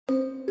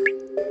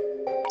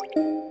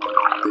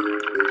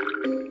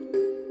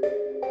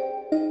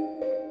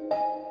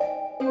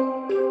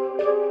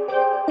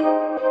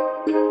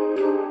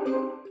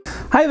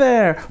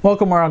there,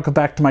 welcome or welcome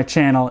back to my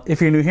channel.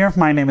 If you're new here,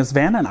 my name is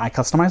Van and I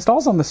customize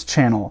dolls on this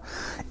channel.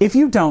 If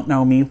you don't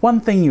know me, one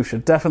thing you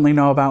should definitely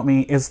know about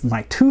me is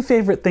my two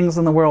favorite things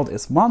in the world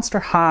is Monster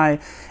High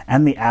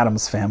and the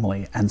Addams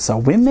Family. And so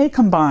when they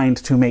combined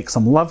to make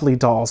some lovely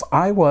dolls,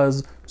 I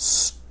was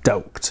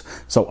stoked.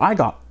 So I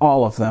got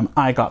all of them.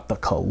 I got the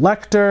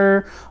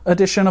collector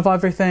edition of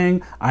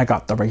everything. I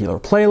got the regular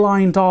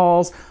Playline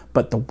dolls.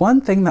 But the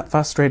one thing that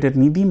frustrated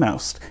me the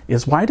most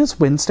is why does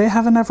Wednesday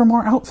have a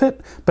Nevermore outfit,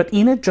 but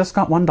Enid just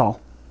got one doll?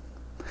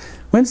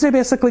 Wednesday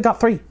basically got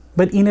three,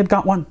 but Enid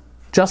got one.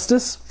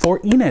 Justice for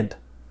Enid.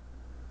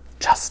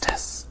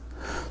 Justice.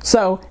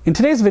 So in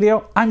today's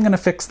video, I'm going to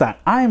fix that.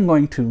 I am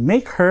going to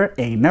make her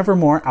a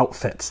Nevermore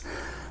outfit.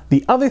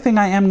 The other thing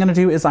I am going to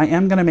do is I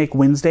am going to make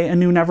Wednesday a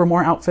new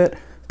Nevermore outfit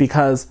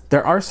because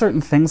there are certain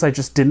things I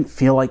just didn't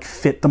feel like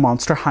fit the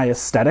Monster High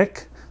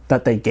aesthetic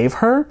that they gave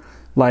her,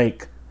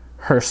 like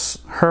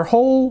her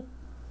whole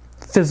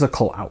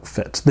physical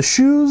outfit. The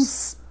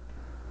shoes,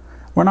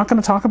 we're not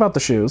going to talk about the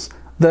shoes.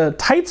 The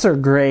tights are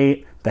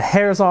great, the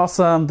hair's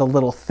awesome, the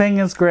little thing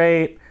is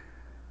great.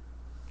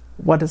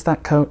 What is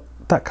that coat?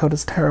 That coat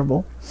is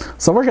terrible.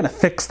 So we're going to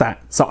fix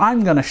that. So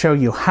I'm going to show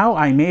you how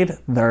I made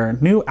their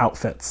new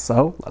outfits.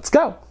 So let's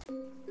go.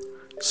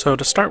 So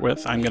to start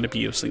with, I'm going to be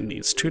using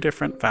these two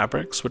different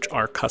fabrics, which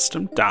are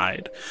custom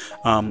dyed.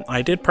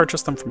 I did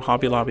purchase them from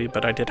Hobby Lobby,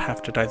 but I did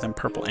have to dye them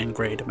purple and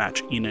gray to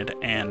match Enid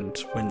and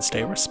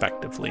Wednesday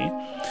respectively.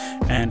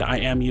 And I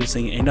am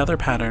using another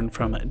pattern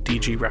from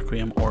DG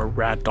Requiem or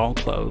Rad Doll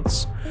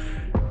Clothes.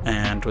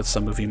 And with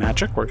some movie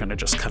magic, we're going to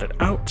just cut it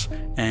out.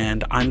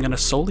 And I'm going to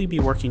solely be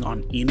working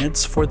on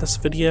Enid's for this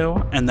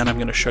video, and then I'm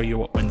going to show you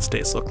what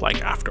Wednesday's look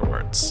like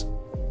afterwards.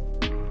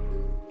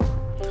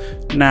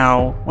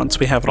 Now, once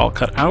we have it all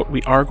cut out,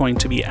 we are going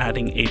to be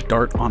adding a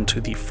dart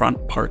onto the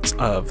front parts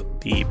of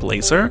the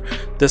blazer.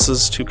 This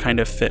is to kind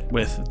of fit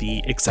with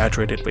the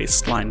exaggerated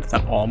waistline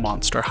that all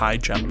Monster High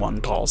Gen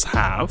 1 dolls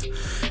have.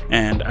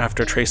 And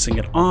after tracing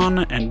it on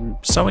and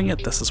sewing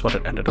it, this is what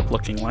it ended up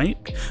looking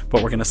like.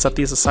 But we're going to set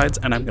these aside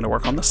and I'm going to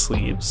work on the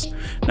sleeves.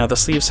 Now the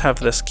sleeves have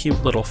this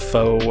cute little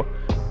faux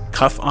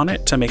cuff on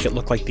it to make it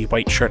look like the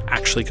white shirt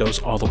actually goes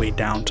all the way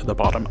down to the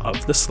bottom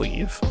of the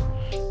sleeve.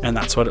 And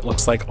that's what it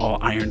looks like, all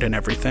ironed and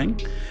everything.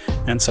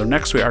 And so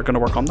next we are going to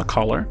work on the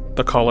collar.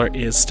 The collar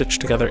is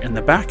stitched together in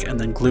the back and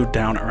then glued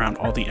down around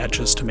all the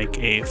edges to make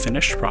a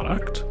finished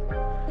product.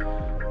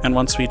 And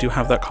once we do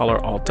have that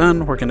collar all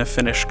done, we're going to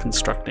finish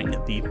constructing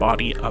the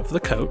body of the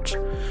coat.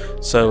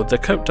 So the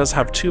coat does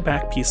have two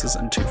back pieces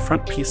and two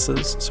front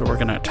pieces, so we're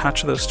going to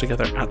attach those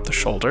together at the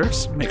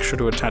shoulders. Make sure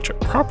to attach it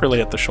properly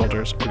at the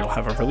shoulders or you'll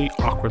have a really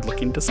awkward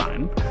looking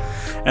design.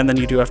 And then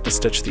you do have to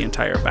stitch the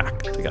entire back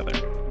together.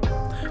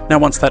 Now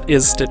once that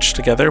is stitched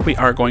together, we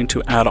are going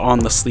to add on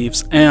the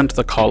sleeves and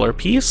the collar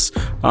piece.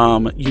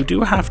 You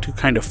do have to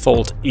kind of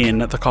fold in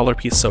the collar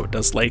piece so it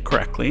does lay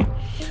correctly.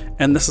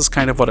 And this is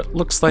kind of what it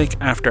looks like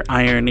after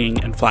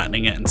ironing and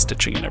flattening it and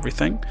stitching and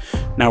everything.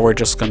 Now we're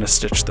just going to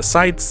stitch the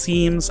side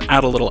seams,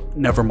 add a little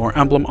Nevermore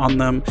emblem on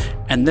them,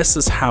 and this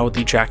is how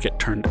the jacket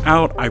turned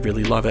out. I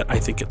really love it. I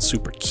think it's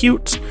super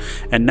cute.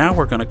 And now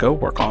we're going to go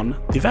work on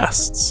the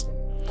vests.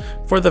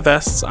 For the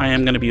vests, I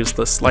am going to use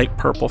this light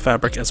purple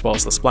fabric as well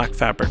as this black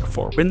fabric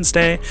for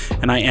Wednesday,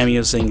 and I am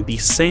using the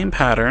same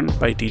pattern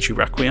by DG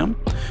Requiem,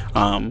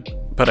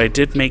 but I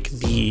did make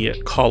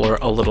the collar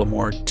a little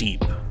more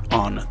deep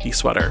on the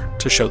sweater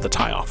to show the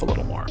tie off a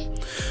little more.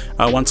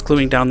 Once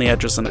gluing down the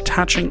edges and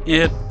attaching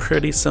it,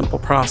 pretty simple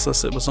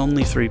process. It was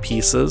only 3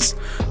 pieces.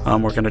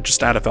 We're going to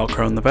just add a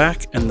Velcro in the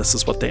back, and this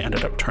is what they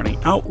ended up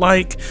turning out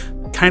like.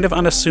 Kind of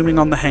unassuming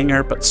on the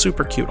hanger, but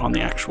super cute on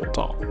the actual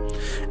doll.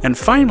 And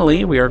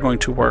finally, we are going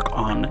to work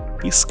on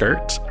the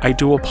skirt. I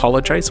do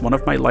apologize, one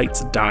of my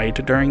lights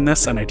died during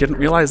this and I didn't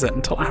realize it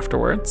until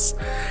afterwards.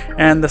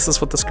 And this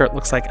is what the skirt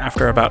looks like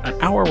after about an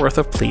hour worth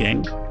of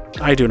pleating.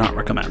 I do not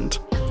recommend.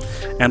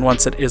 And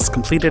once it is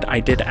completed, I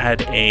did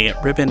add a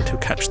ribbon to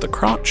catch the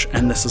crotch,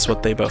 and this is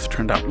what they both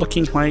turned out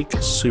looking like.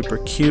 Super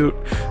cute.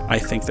 I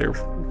think they're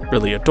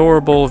really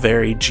adorable,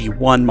 very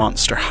G1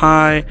 Monster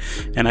High,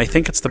 and I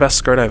think it's the best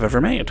skirt I've ever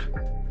made.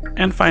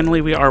 And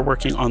finally, we are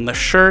working on the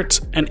shirt,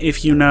 and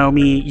if you know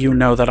me, you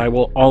know that I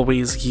will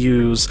always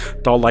use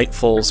Doll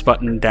Lightful's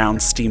button-down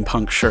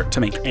steampunk shirt to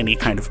make any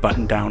kind of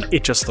button-down.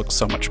 It just looks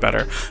so much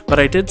better. But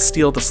I did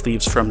steal the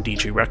sleeves from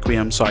DG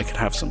Requiem so I could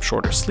have some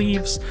shorter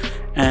sleeves,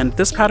 and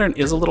this pattern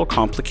is a little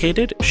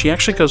complicated. She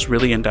actually goes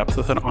really in-depth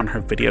with it on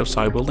her video,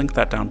 so I will link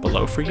that down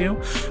below for you,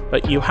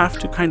 but you have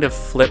to kind of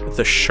flip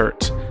the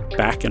shirt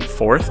back and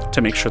forth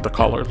to make sure the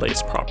collar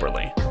lays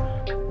properly.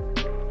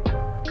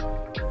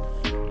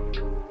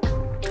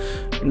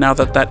 Now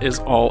that that is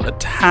all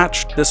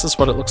attached, this is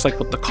what it looks like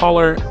with the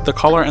collar. The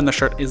collar and the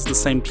shirt is the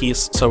same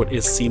piece, so it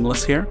is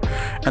seamless here.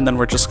 And then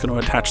we're just going to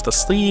attach the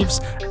sleeves,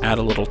 add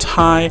a little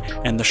tie,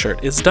 and the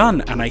shirt is done.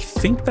 And I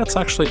think that's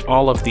actually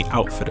all of the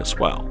outfit as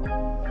well.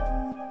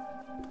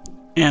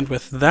 And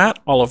with that,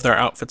 all of their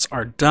outfits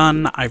are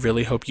done. I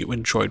really hope you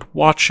enjoyed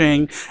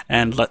watching,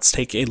 and let's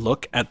take a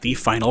look at the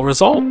final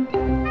result.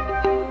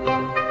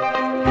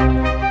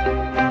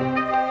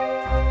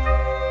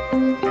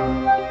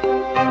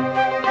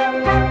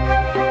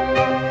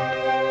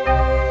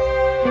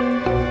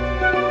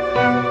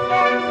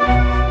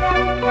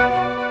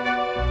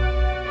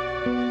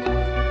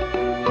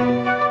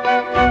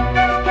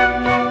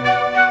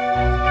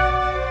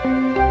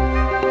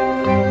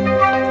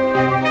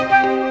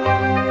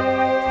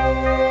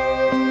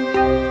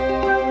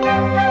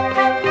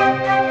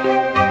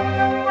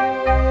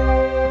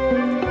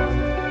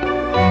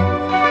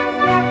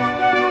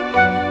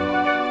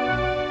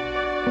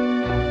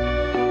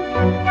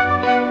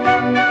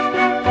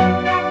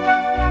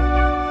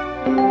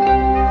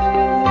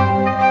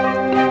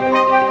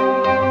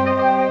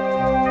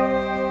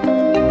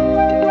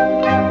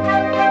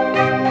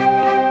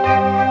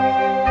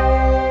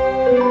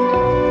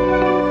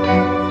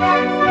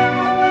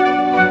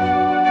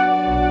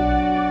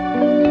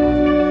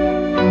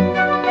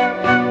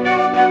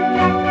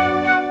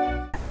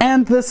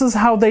 this is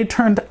how they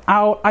turned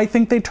out. I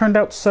think they turned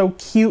out so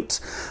cute.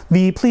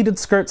 The pleated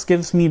skirts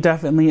gives me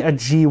definitely a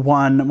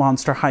G1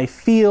 Monster High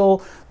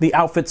feel. The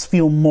outfits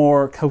feel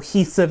more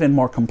cohesive and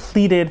more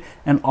completed,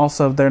 and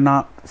also they're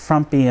not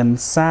frumpy and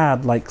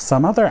sad like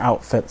some other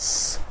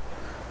outfits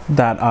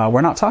that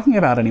we're not talking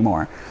about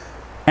anymore.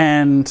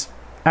 And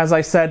as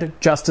I said,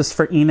 justice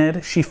for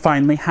Enid. She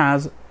finally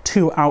has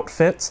 2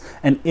 outfits,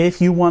 and if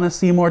you want to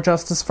see more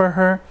justice for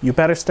her, you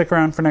better stick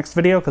around for next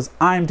video, because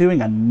I'm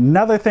doing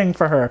another thing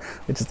for her,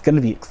 which is going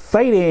to be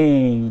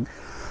exciting.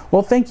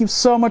 Well, thank you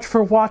so much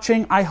for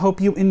watching. I hope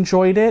you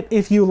enjoyed it.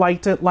 If you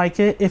liked it, like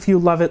it. If you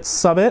love it,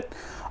 sub it.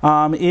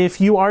 If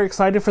you are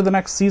excited for the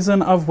next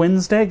season of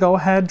Wednesday, go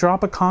ahead,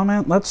 drop a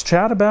comment. Let's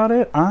chat about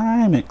it.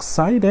 I'm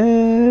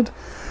excited.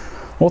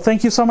 Well,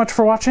 thank you so much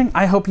for watching.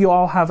 I hope you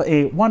all have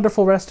a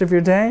wonderful rest of your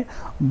day.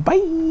 Bye!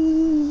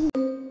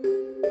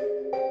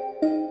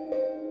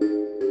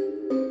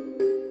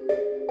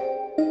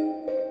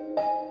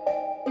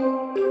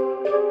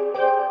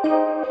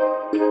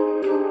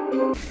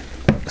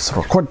 It's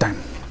record time.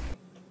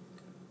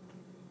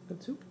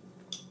 Good soup.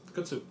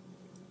 Good soup.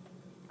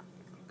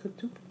 Good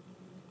soup.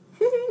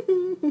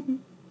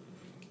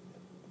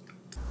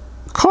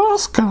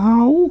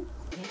 Costco.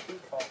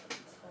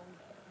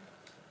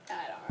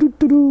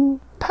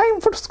 Time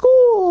for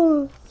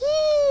school.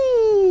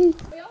 Yee!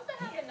 We also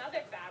have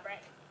another fabric.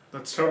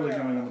 That's totally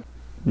going on.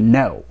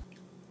 No.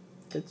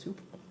 Good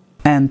soup.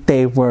 And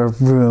they were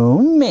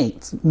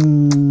roommates.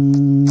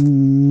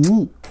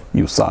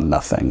 You saw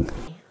nothing.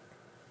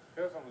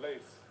 Here's some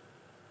lace.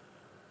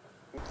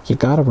 You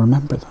gotta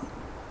remember them.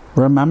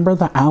 Remember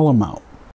the Alamo.